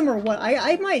awesome or what?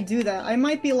 I might do that. I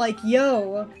might be like,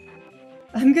 yo,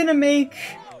 I'm gonna make...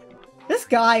 This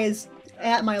guy is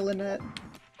at my limit.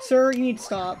 Sir, you need to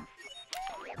stop.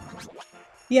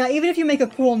 Yeah, even if you make a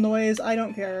cool noise, I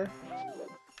don't care.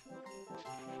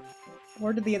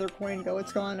 Where did the other coin go?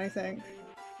 It's gone, I think.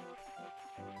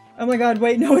 Oh my god,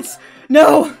 wait, no, it's-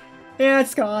 No! Yeah,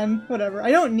 it's gone. Whatever.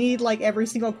 I don't need, like, every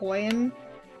single coin.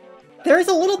 There's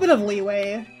a little bit of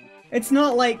leeway. It's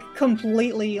not, like,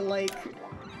 completely, like,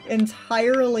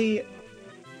 entirely...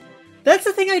 That's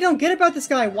the thing I don't get about this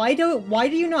guy. Why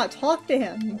do you not talk to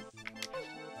him?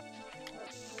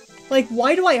 Like,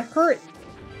 why do I hurt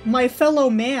my fellow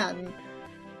man?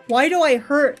 Why do I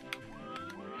hurt...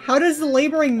 How does the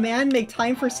laboring man make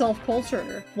time for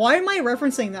self-culture? Why am I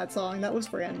referencing that song? That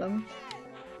was random.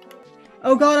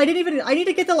 Oh god, I need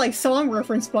to get the, like, song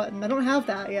reference button. I don't have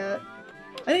that yet.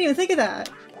 I didn't even think of that.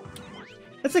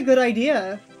 That's a good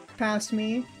idea. Past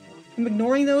me. I'm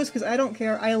ignoring those because I don't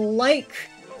care. I like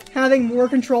having more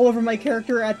control over my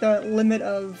character at the limit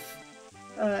of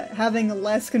having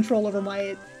less control over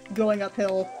my going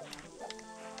uphill.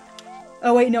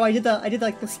 Oh wait, no, I did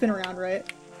like the spin around, right?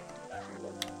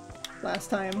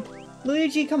 Last time.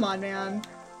 Luigi, come on, man.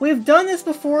 We've done this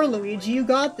before, Luigi. You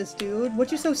got this, dude.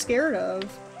 What you so scared of?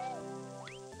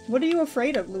 What are you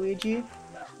afraid of, Luigi?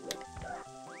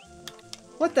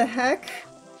 What the heck?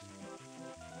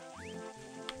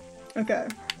 Okay.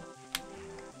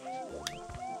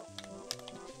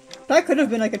 That could have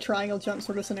been like a triangle jump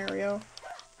sort of scenario.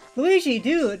 Luigi,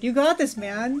 dude, you got this,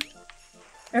 man.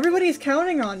 Everybody's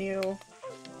counting on you.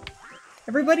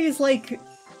 Everybody's like...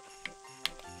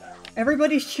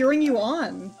 Everybody's cheering you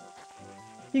on.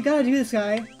 You gotta do this,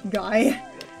 guy.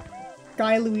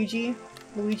 Guy Luigi.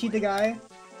 Luigi the guy.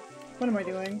 What am I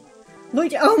doing?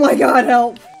 Luigi- Oh my god,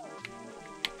 help!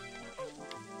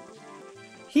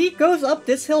 He goes up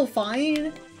this hill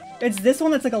fine? It's this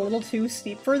one that's like a little too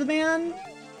steep for the man?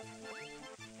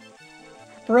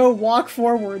 Bro, walk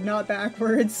forward, not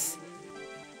backwards.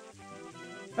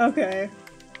 Okay.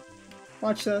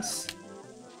 Watch this.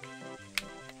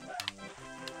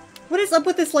 What is up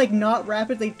with this, like, not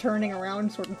rapidly turning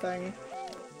around sort of thing?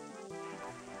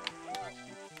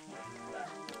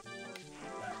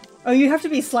 Oh, you have to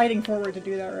be sliding forward to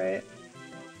do that, right?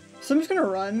 So I'm just gonna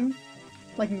run.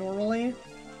 like, normally.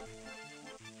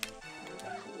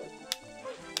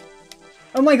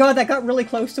 Oh my god, that got really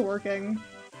close to working.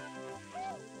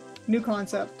 New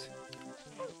concept.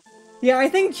 Yeah, I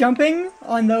think jumping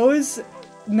on those,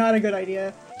 not a good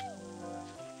idea.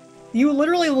 You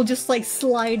literally will just, like,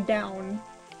 slide down.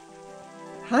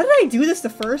 How did I do this the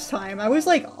first time? I was,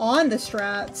 like, on the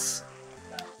strats.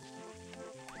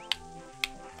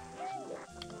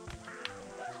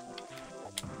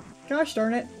 Gosh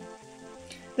darn it.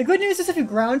 The good news is if you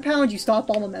ground pound, you stop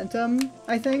all momentum,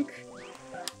 I think.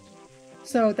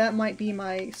 So that might be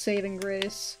my saving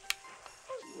grace.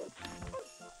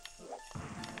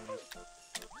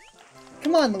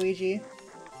 Come on, Luigi.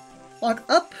 Walk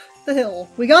up the hill.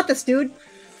 We got this, dude!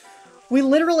 We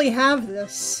literally have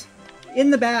this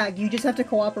in the bag. You just have to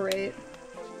cooperate.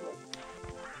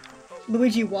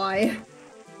 Luigi, why?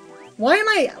 Why am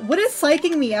I- what is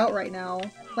psyching me out right now?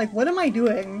 Like, what am I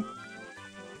doing?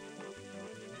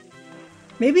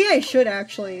 Maybe I should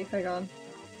actually- hang on.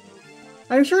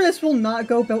 I'm sure this will not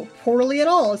go poorly at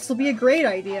all. This will be a great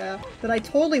idea that I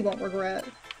totally won't regret.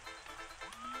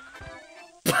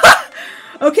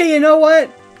 Okay, you know what?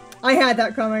 I had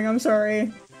that coming, I'm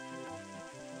sorry.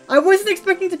 I wasn't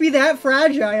expecting to be that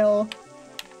fragile.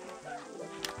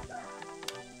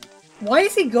 Why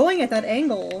is he going at that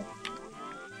angle?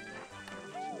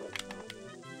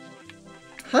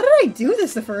 How did I do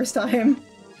this the first time?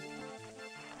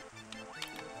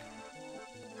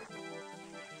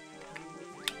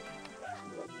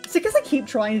 It's because I keep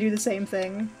trying to do the same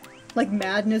thing. Like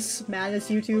Madness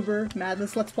YouTuber,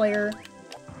 Madness Let's Player.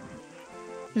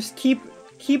 Just keep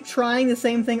trying the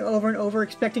same thing over and over,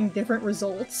 expecting different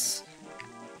results.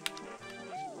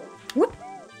 Whoop!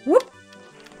 Whoop!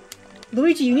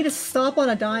 Luigi, you need to stop on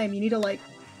a dime. You need to, like...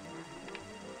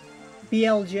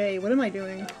 BLJ. What am I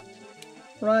doing?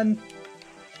 Run.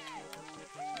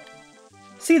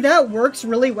 See, that works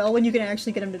really well when you can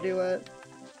actually get him to do it.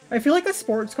 I feel like a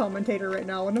sports commentator right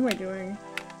now. What am I doing?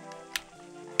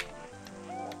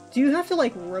 Do you have to,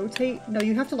 like, rotate? No,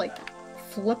 you have to, like,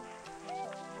 flip.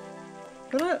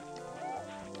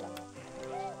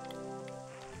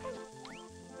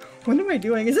 What am I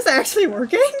doing? Is this actually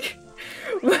working?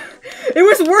 It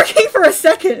was working for a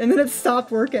second, and then it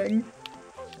stopped working.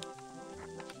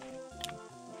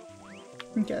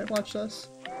 Okay, watch this.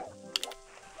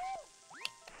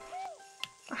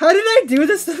 How did I do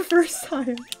this the first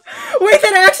time? Wait,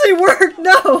 that actually worked!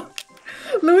 No!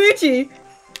 Luigi!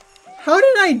 How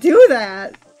did I do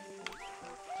that?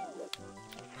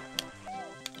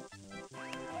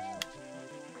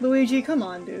 Luigi, come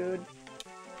on, dude.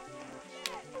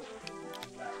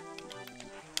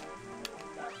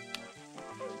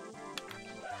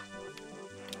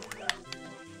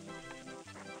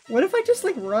 What if I just,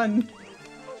 like, run?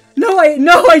 No,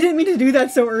 I didn't mean to do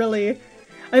that so early.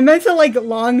 I meant to, like,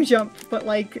 long jump, but,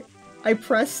 like, I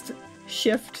pressed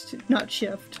shift, not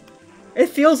shift. It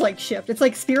feels like shift. It's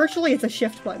like, spiritually, it's a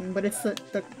shift button, but it's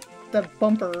the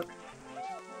bumper.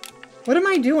 What am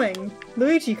I doing?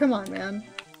 Luigi, come on, man.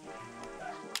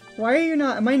 Why are you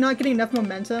not- am I not getting enough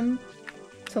momentum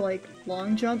to, like,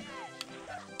 long jump?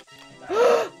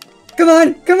 Come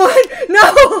on! Come on!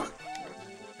 No!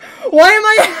 Why am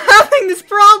I having this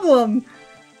problem?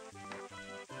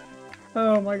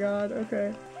 Oh my god,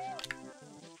 okay.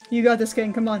 You got this,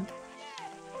 King, come on.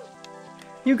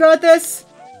 You got this!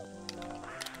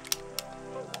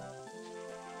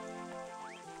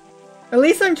 At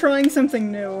least I'm trying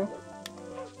something new.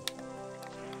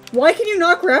 Why can you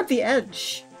not grab the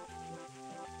edge?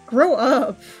 Grow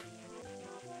up!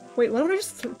 Wait, why don't I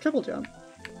just triple jump?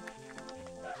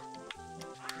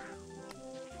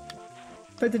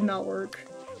 That did not work.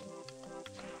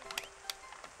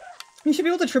 You should be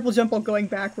able to triple jump while going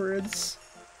backwards.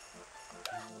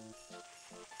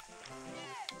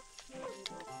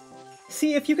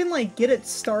 See, if you can, like, get it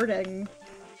starting.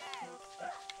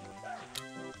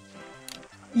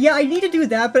 Yeah, I need to do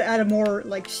that, but at a more,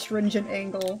 like, stringent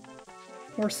angle.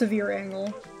 More severe angle.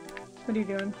 What are you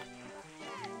doing?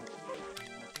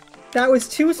 That was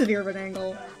too severe of an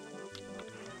angle.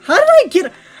 How did I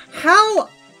get- How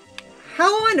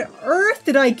on earth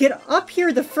did I get up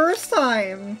here the first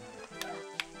time?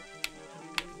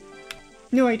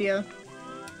 No idea.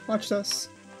 Watch this.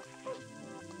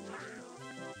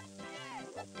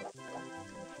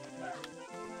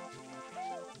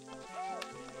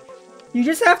 You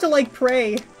just have to, like,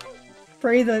 pray.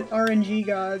 Pray the RNG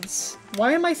gods.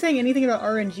 Why am I saying anything about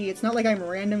RNG? It's not like I'm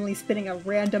randomly spinning a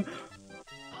random-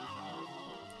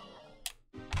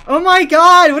 Oh my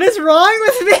god! What is wrong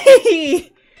with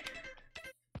me?!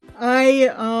 I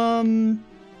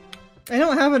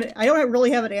don't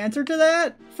really have an answer to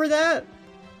that, for that.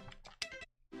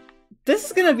 This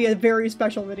is gonna be a very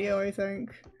special video, I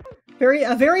think.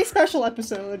 A very special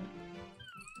episode.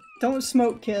 Don't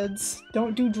smoke, kids.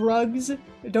 Don't do drugs.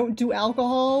 Don't do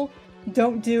alcohol.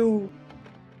 Don't do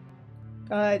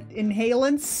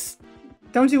inhalants.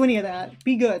 Don't do any of that.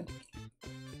 Be good.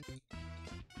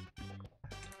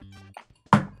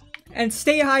 And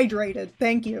stay hydrated.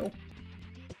 Thank you.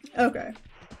 Okay.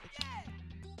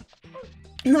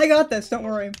 I got this, don't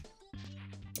worry.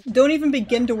 Don't even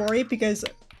begin to worry because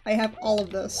I have all of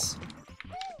this.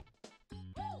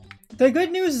 The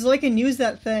good news is I can use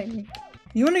that thing.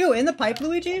 You want to go in the pipe,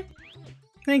 Luigi?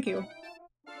 Thank you.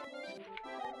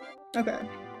 Okay.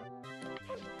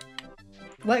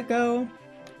 Let go.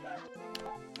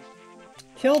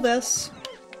 Kill this.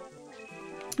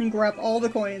 And grab all the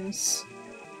coins.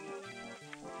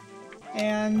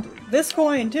 And this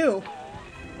coin, too.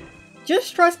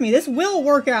 Just trust me, this will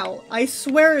work out. I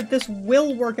swear this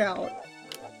will work out.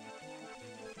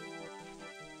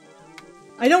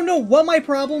 I don't know what my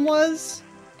problem was.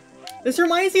 This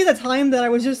reminds me of the time that I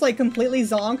was just like completely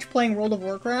zonked playing World of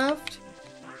Warcraft.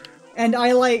 And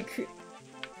I like...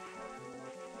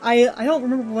 I don't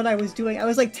remember what I was doing. I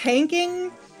was like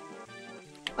tanking.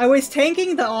 I was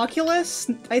tanking the Oculus,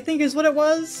 I think is what it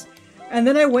was. And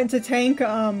then I went to tank,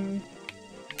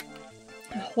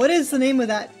 what is the name of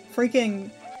that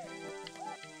freaking...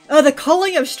 Oh, the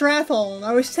Culling of Stratholme!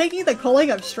 I was taking the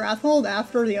Culling of Stratholme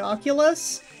after the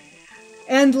Oculus.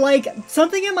 And, like,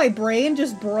 something in my brain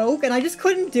just broke, and I just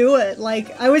couldn't do it.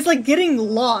 Like, I was, like, getting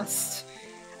lost.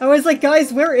 I was like,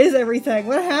 guys, where is everything?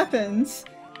 What happens?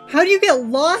 How do you get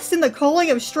lost in the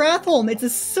Culling of Stratholme? It's a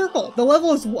circle. The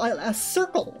level is a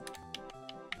circle.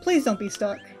 Please don't be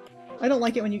stuck. I don't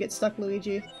like it when you get stuck,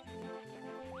 Luigi.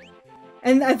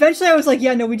 And eventually I was like,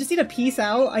 yeah, no, we just need to peace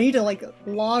out. I need to, like,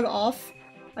 log off.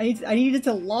 I needed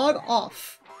to log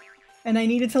off. And I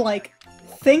needed to, like,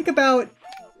 think about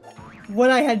what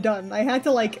I had done. I had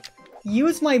to, like,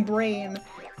 use my brain.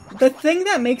 The thing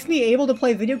that makes me able to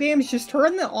play video games just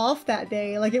turned it off that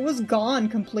day. Like, it was gone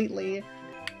completely.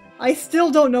 I still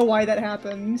don't know why that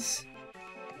happens.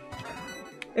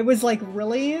 It was like,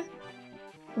 really?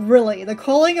 Really? The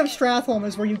Culling of Stratholme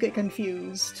is where you get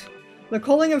confused. The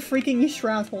Culling of freaking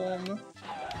Stratholme.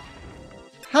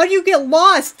 How do you get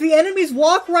lost? The enemies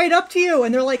walk right up to you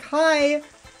and they're like, hi,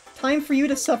 time for you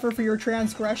to suffer for your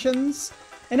transgressions.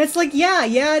 And it's like, yeah,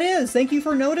 it is. Thank you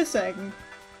for noticing.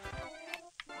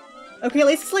 Okay, at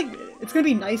least it's like, it's gonna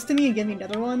be nice to me and give me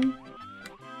another one.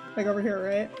 Like over here,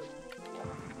 right?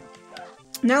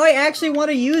 Now I actually want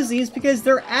to use these because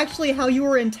they're actually how you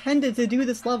were intended to do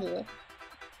this level.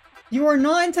 You are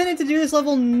not intended to do this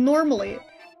level normally.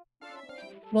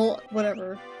 Well,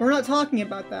 whatever. We're not talking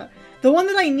about that. The one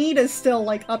that I need is still,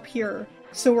 like, up here,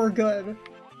 so we're good.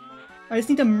 I just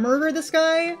need to murder this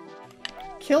guy,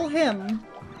 kill him,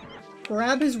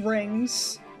 grab his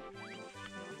rings,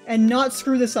 and not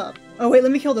screw this up. Oh wait,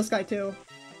 let me kill this guy too.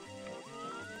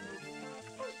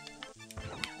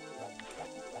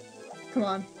 Come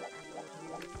on.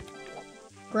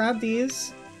 Grab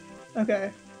these.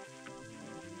 Okay.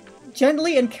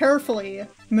 Gently and carefully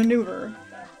maneuver.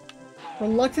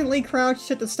 Reluctantly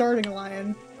crouched at the starting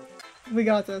line. We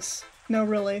got this. No,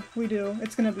 really. We do.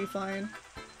 It's gonna be fine.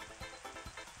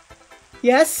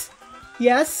 Yes?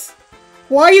 Yes?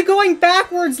 Why are you going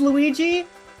backwards, Luigi?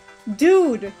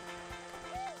 Dude!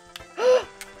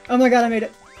 Oh my god, I made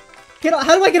it. Get off!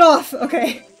 How do I get off?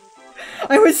 Okay.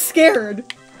 I was scared.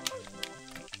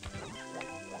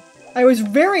 I was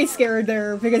very scared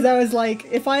there because I was like,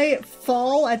 if I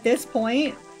fall at this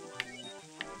point,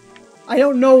 I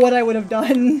don't know what I would have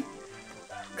done.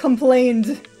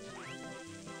 Complained.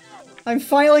 I'm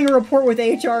filing a report with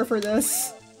HR for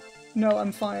this. No,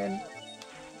 I'm fine.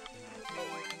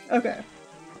 Okay.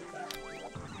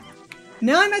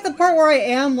 Now I'm at the part where I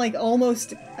am, like,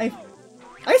 almost-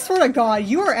 I swear to God,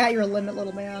 you are at your limit,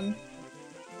 little man.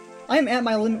 I'm at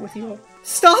my limit with you.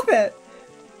 Stop it!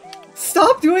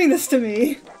 Stop doing this to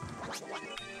me!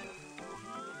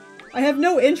 I have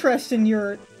no interest in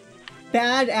your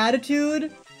bad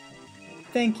attitude.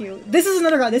 Thank you. This is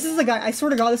another guy. This is a guy. I swear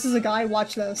to God, this is a guy.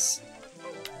 Watch this.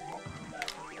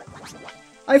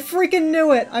 I freaking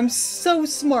knew it! I'm so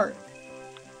smart.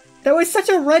 That was such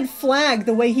a red flag,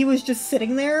 the way he was just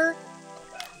sitting there.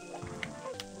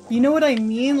 You know what I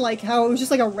mean? Like how it was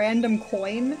just like a random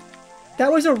coin?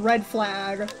 That was a red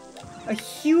flag. A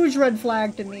huge red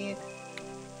flag to me.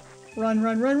 Run,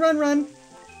 run, run, run, run!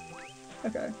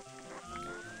 Okay.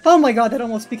 Oh my god, that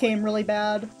almost became really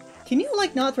bad. Can you,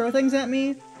 like, not throw things at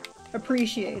me?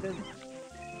 Appreciated.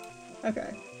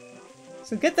 Okay.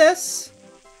 So get this.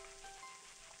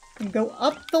 And go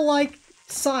up the, like,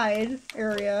 side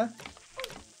area.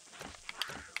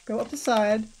 Go up the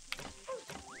side.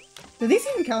 Do these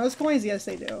even count as coins? Yes,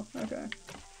 they do. Okay.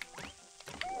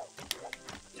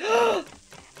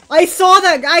 I saw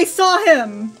that! I saw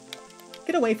him!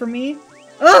 Get away from me.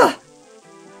 Ugh!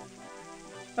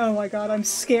 Oh my god, I'm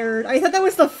scared. I thought that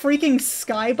was the freaking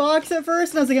skybox at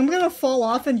first, and I was like, I'm gonna fall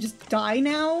off and just die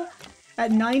now?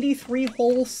 At 93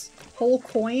 whole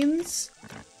coins?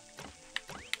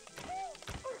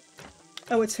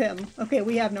 Oh, it's him. Okay,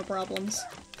 we have no problems.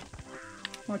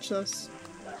 Watch this.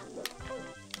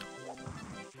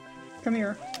 Come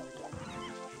here.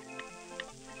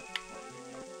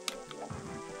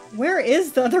 Where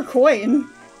is the other coin?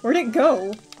 Where'd it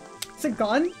go? Is it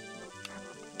gone?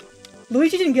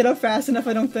 Luigi didn't get up fast enough,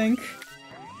 I don't think.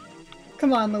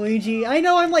 Come on, Luigi. I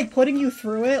know I'm, like, putting you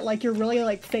through it, like you're really,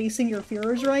 like, facing your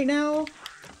fears right now.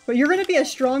 But you're gonna be a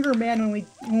stronger man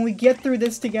when we get through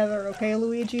this together, okay,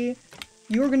 Luigi?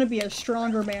 You're gonna be a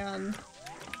stronger man.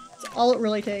 That's all it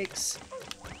really takes.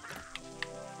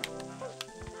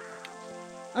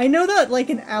 I know that, like,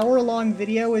 an hour-long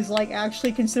video is, like,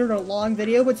 actually considered a long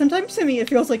video, but sometimes to me it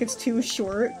feels like it's too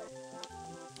short.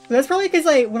 But that's probably because,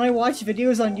 when I watch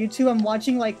videos on YouTube, I'm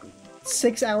watching, like,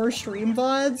 6-hour stream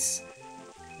VODs.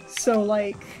 So,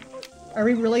 like, are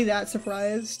we really that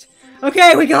surprised?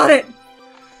 Okay, we got it!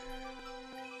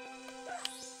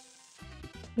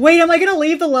 Wait, am I gonna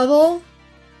leave the level?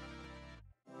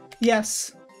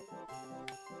 Yes.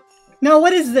 No,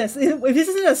 what is this? If this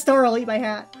isn't a star, I'll eat my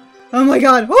hat. Oh my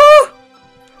god. Oh!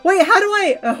 Wait, how do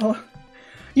I... Oh.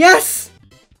 Yes!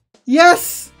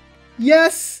 Yes!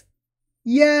 Yes!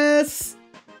 Yes!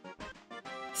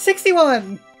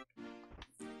 61!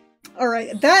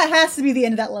 Alright, that has to be the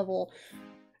end of that level.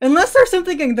 Unless there's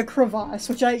something in the crevasse,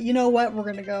 which you know what? We're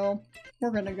gonna go.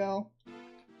 We're gonna go.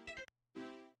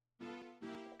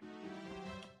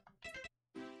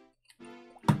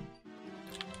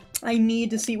 I need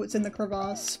to see what's in the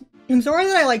crevasse. I'm sorry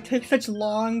that I, like, take such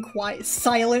long, quiet,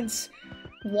 silent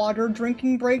water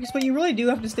drinking breaks, but you really do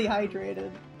have to stay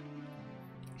hydrated.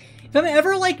 If I'm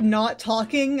ever, like, not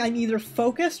talking, I'm either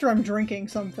focused or I'm drinking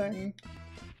something.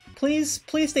 Please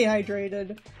stay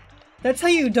hydrated. That's how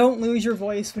you don't lose your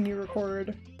voice when you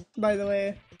record, by the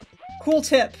way. Cool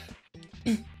tip.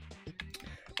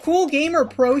 Cool gamer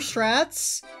pro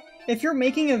strats. If you're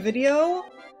making a video,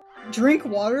 drink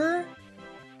water,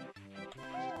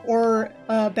 or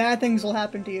bad things will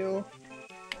happen to you.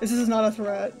 This is not a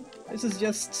threat. This is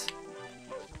just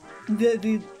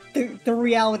the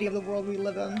reality of the world we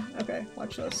live in. Okay,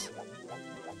 watch this.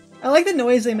 I like the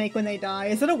noise they make when they die.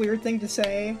 Is that a weird thing to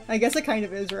say? I guess it kind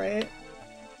of is, right?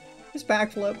 Just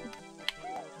backflip.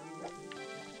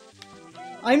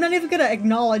 I'm not even gonna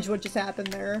acknowledge what just happened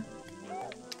there.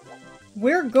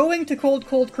 We're going to Cold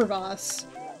Crevasse.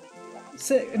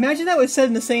 So, imagine that was said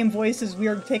in the same voice as we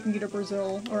are taking you to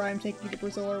Brazil, or I'm taking you to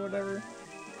Brazil, or whatever.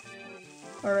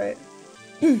 Alright.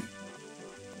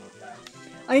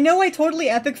 I know I totally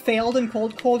epic failed in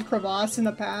Cold Crevasse in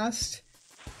the past,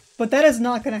 but that is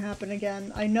not gonna happen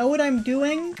again. I know what I'm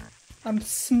doing, I'm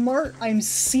smart, I'm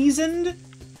seasoned,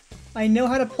 I know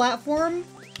how to platform.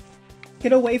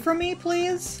 Get away from me,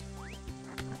 please?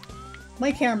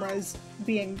 My camera is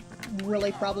being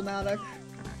really problematic.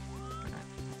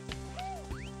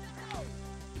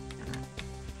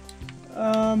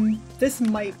 This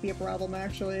might be a problem,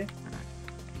 actually.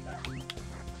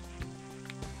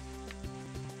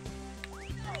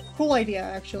 Cool idea,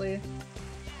 actually.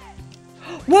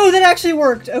 Whoa, that actually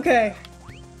worked! Okay.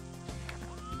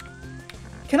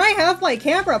 Can I have my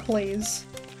camera, please?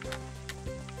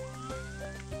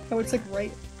 Oh, it's like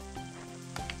right...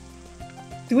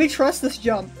 Do we trust this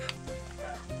jump?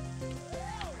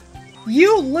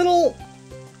 You little...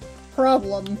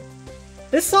 problem.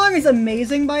 This song is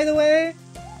amazing, by the way.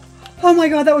 Oh my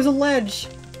god, that was a ledge!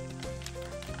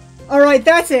 Alright,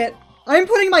 that's it! I'm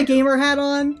putting my gamer hat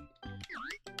on.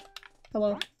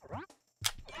 Hello.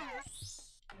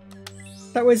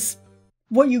 That was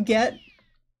what you get.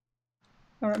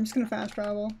 Alright, I'm just gonna fast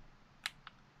travel.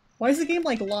 Why does the game,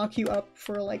 like, lock you up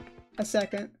for, like, a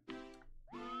second?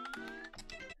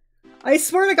 I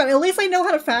swear to god, at least I know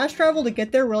how to fast travel to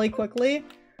get there really quickly.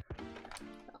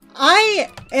 I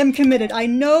am committed. I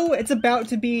know it's about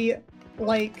to be,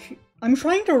 like... I'm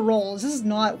trying to roll. This is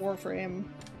not Warframe.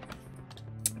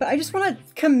 But I just want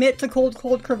to commit to Cold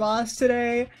Crevasse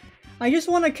today. I just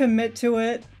want to commit to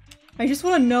it. I just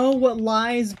want to know what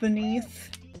lies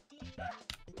beneath.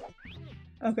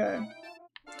 Okay.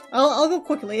 I'll go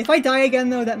quickly. If I die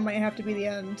again, though, that might have to be the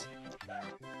end.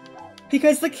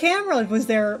 Because the camera was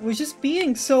just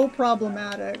being so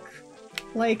problematic.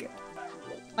 Like,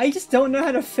 I just don't know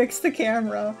how to fix the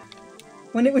camera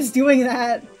when it was doing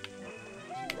that.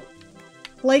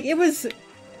 Like,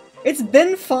 it's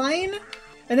been fine,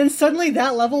 and then suddenly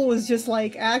that level was just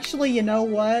like, actually, you know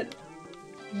what?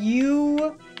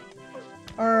 You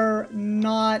are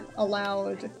not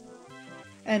allowed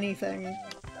anything.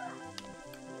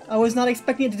 I was not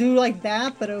expecting it to do like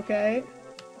that, but okay.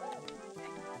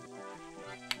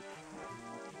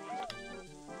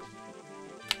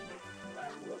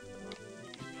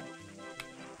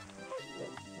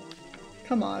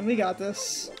 Come on, we got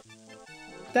this.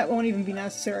 That won't even be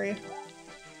necessary.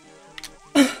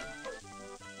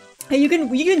 Hey, you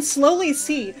can slowly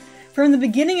see from the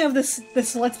beginning of this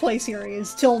Let's Play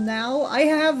series till now, I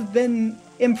have been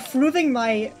improving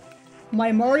my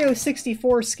Mario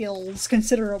 64 skills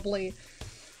considerably.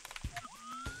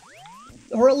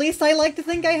 Or at least I like to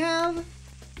think I have.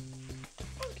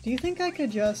 Do you think I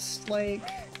could just, like,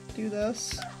 do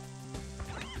this?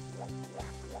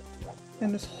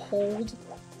 And just hold?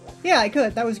 Yeah, I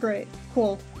could. That was great.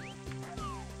 Cool.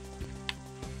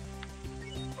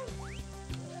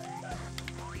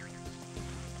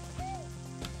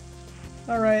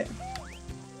 Alright.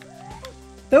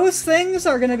 Those things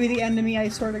are gonna be the end of me, I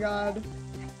swear to God.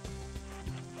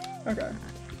 Okay.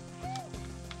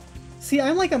 See,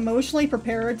 I'm like emotionally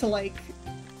prepared to like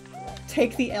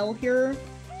take the L here,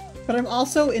 but I'm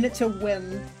also in it to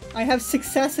win. I have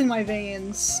success in my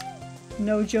veins.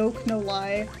 No joke, no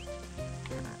lie.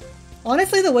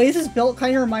 Honestly, the way this is built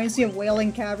kind of reminds me of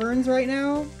Wailing Caverns right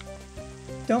now.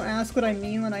 Don't ask what I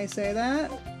mean when I say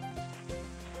that.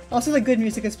 Also, the good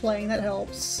music is playing, that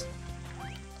helps.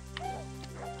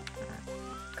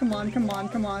 Come on, come on,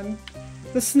 come on.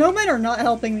 The snowmen are not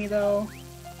helping me, though.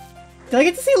 Did I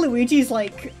get to see Luigi's,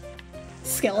 like,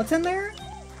 skeleton there?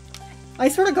 I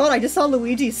swear to God, I just saw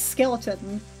Luigi's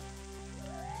skeleton.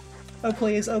 Oh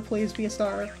please, be a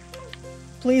star.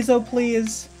 Please, oh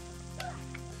please.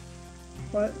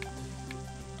 What?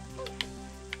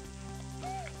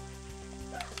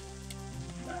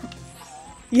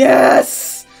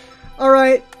 Yes!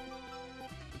 Alright.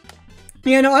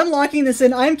 Yeah, no, I'm locking this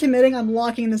in. I'm committing, I'm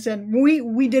locking this in.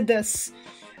 We did this.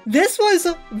 This was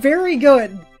very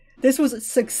good. This was a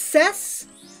success.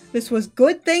 This was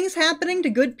good things happening to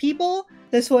good people.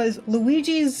 This was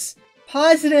Luigi's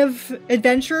positive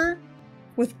adventure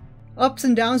with ups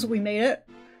and downs, but we made it.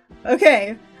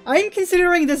 Okay, I'm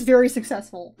considering this very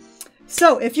successful.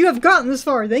 So, if you have gotten this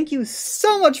far, thank you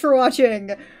so much for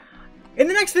watching! In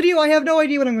the next video, I have no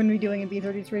idea what I'm going to be doing in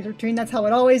b3313. That's how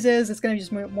it always is. It's going to be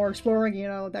just more exploring, you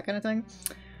know, that kind of thing.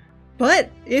 But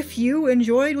if you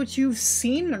enjoyed what you've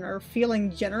seen and are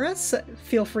feeling generous,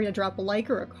 feel free to drop a like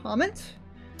or a comment.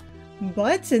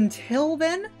 But until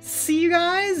then, see you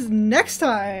guys next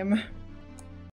time!